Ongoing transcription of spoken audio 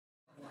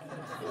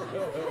It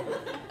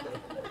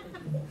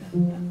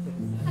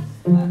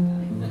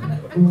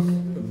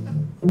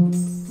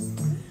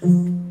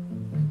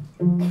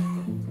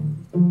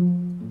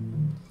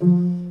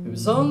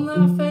was on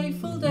that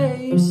fateful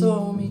day you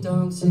saw me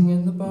dancing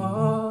in the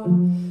bar.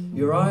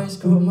 Your eyes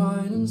caught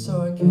mine and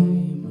so I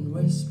came and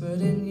whispered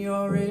in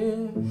your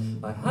ear.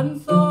 I hadn't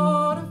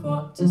thought of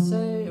what to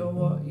say or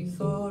what you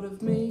thought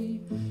of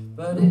me,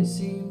 but it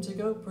seemed to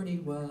go pretty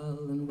well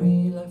and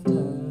we left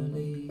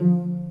early.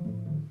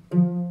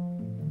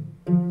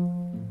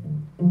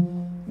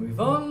 We've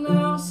on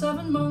now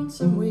 7 months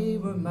and we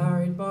were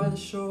married by the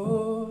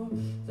shore.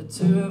 The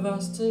two of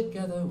us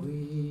together,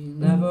 we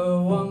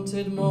never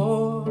wanted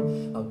more.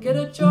 I'll get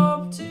a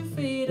job to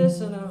feed us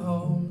and a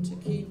home to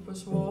keep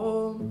us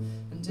warm,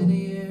 and in a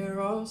year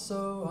or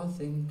so I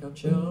think our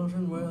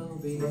children will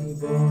be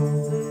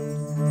born.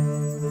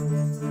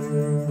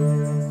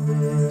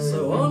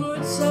 So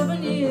onward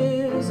 7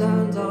 years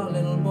and our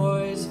little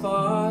boy's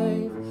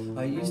 5.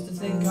 I used to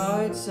think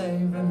I'd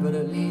save him, but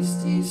at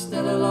least he's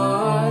still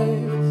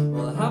alive.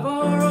 We'll have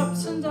our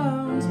ups and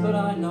downs, but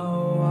I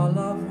know our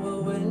love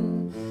will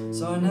win.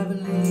 So I never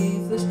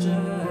leave this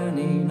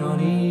journey,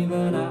 not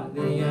even